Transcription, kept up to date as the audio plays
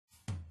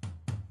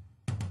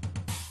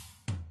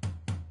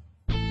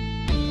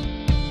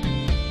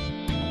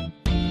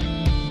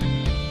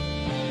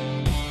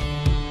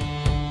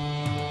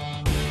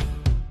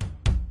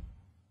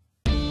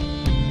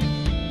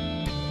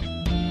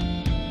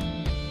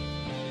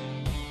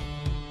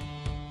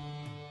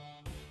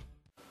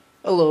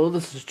Hello,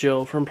 this is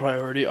Joe from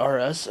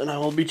PriorityRS, and I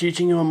will be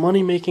teaching you a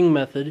money-making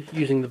method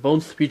using the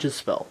Bones to Peaches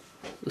spell.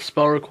 The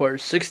spell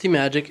requires 60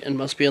 magic and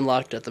must be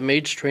unlocked at the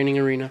Mage Training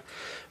Arena,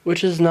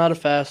 which is not a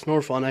fast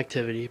nor fun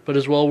activity, but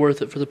is well worth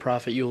it for the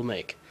profit you will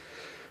make.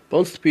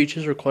 Bones to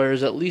Peaches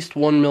requires at least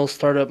 1 mil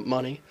startup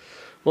money,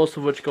 most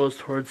of which goes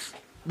towards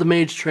the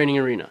Mage Training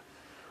Arena.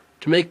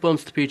 To make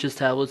Bones to Peaches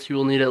tablets, you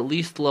will need at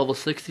least level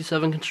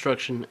 67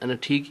 construction and a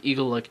teak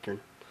eagle lectern.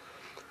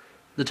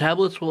 The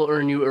tablets will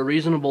earn you a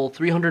reasonable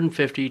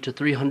 350 to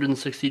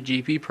 360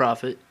 GP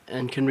profit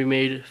and can be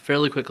made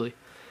fairly quickly.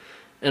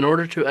 In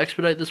order to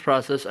expedite this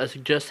process, I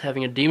suggest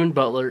having a demon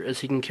butler, as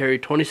he can carry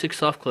 26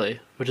 soft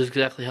clay, which is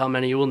exactly how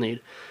many you will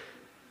need.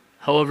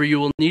 However, you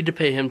will need to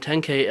pay him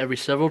 10k every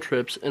several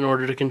trips in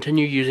order to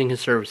continue using his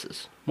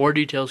services. More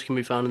details can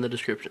be found in the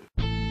description.